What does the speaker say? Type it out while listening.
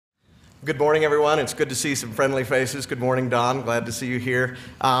Good morning, everyone. It's good to see some friendly faces. Good morning, Don. Glad to see you here.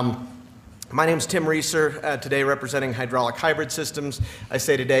 My name is Tim Reeser, today representing Hydraulic Hybrid Systems. I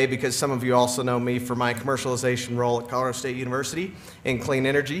say today because some of you also know me for my commercialization role at Colorado State University in clean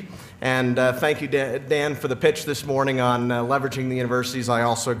energy. And thank you, Dan, for the pitch this morning on leveraging the universities. I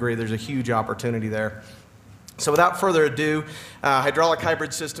also agree there's a huge opportunity there. So without further ado, Hydraulic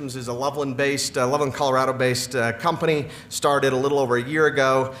Hybrid Systems is a Loveland, Colorado-based company, started a little over a year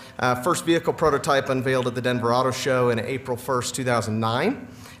ago. First vehicle prototype unveiled at the Denver Auto Show in April 1st, 2009.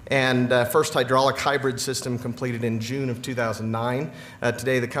 And first hydraulic hybrid system completed in June of 2009.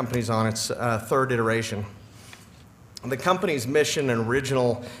 Today the company's on its third iteration. The company's mission and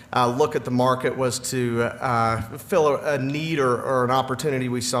original look at the market was to fill a need or an opportunity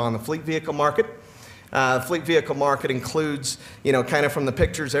we saw in the fleet vehicle market. Fleet vehicle market includes, kind of from the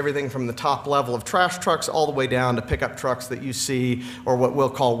pictures, everything from the top level of trash trucks all the way down to pickup trucks that you see, or what we'll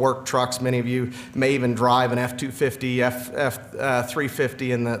call work trucks. Many of you may even drive an F-250,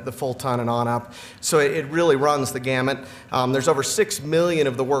 F-350 in the full ton and on up. So it really runs the gamut. There's over 6 million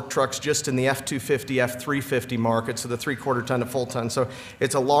of the work trucks just in the F-250, F-350 market, so the 3/4 ton to full ton. So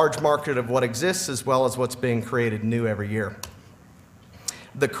it's a large market of what exists as well as what's being created new every year.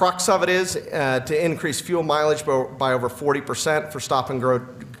 The crux of it is to increase fuel mileage by over 40% for stop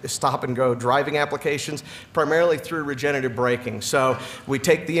and go driving applications, primarily through regenerative braking. So we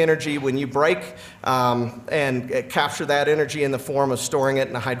take the energy when you brake and capture that energy in the form of storing it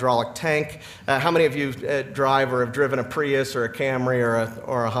in a hydraulic tank. How many of you drive or have driven a Prius or a Camry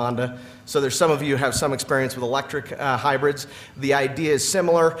or a Honda? So there's some of you who have some experience with electric hybrids. The idea is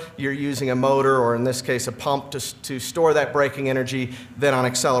similar. You're using a motor, or in this case a pump, to store that braking energy. Then on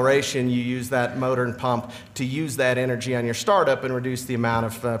acceleration, you use that motor and pump to use that energy on your startup and reduce the amount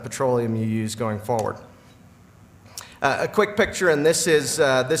of petroleum you use going forward. A quick picture, and this is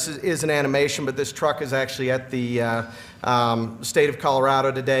an animation, but this truck is actually at the state of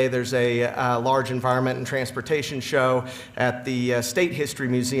Colorado today. There's a large environment and transportation show at the State History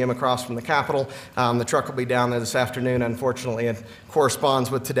Museum across from the Capitol. The truck will be down there this afternoon. Unfortunately, it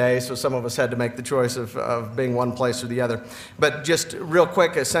corresponds with today, so some of us had to make the choice of being one place or the other. But just real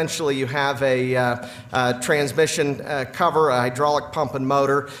quick, essentially you have a transmission cover, a hydraulic pump and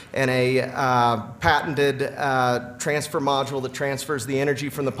motor, and a patented transfer module that transfers the energy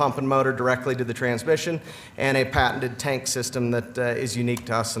from the pump and motor directly to the transmission, and a patented tank system that is unique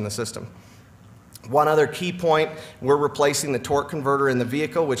to us in the system. One other key point, we're replacing the torque converter in the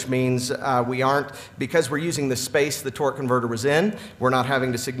vehicle, which means because we're using the space the torque converter was in, we're not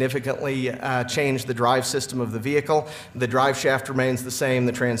having to significantly change the drive system of the vehicle. The drive shaft remains the same,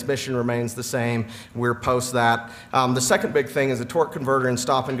 the transmission remains the same. We're post that. The second big thing is the torque converter in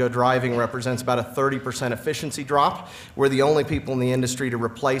stop and go driving represents about a 30% efficiency drop. We're the only people in the industry to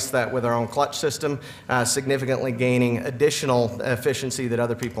replace that with our own clutch system, significantly gaining additional efficiency that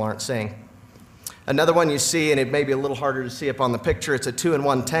other people aren't seeing. Another one you see, and it may be a little harder to see up on the picture, it's a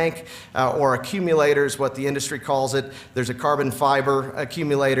 2-in-1 tank, or accumulator is what the industry calls it. There's a carbon fiber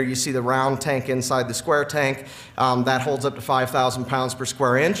accumulator. You see the round tank inside the square tank. That holds up to 5,000 pounds per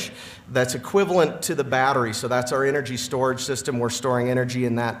square inch. That's equivalent to the battery, so that's our energy storage system. We're storing energy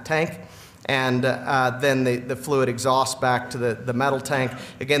in that tank. And then the fluid exhausts back to the metal tank.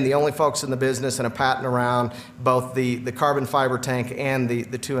 Again, the only folks in the business and a patent around both the carbon fiber tank and the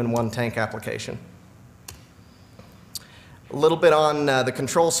 2-in-1 tank application. A little bit on the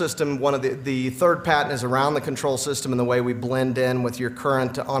control system. One of the third patent is around the control system and the way we blend in with your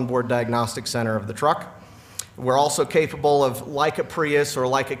current onboard diagnostic center of the truck. We're also capable of, like a Prius or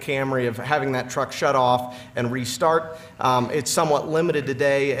like a Camry, of having that truck shut off and restart. It's somewhat limited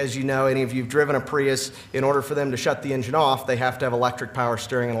today. As you know, any of you have driven a Prius, in order for them to shut the engine off, they have to have electric power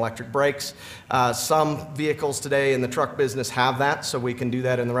steering and electric brakes. Some vehicles today in the truck business have that, so we can do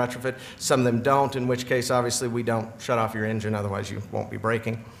that in the retrofit. Some of them don't, in which case, obviously, we don't shut off your engine, otherwise you won't be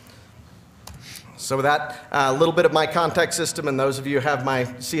braking. So with that, a little bit of my contact system, and those of you who have my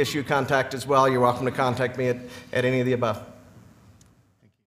CSU contact as well, you're welcome to contact me at any of the above.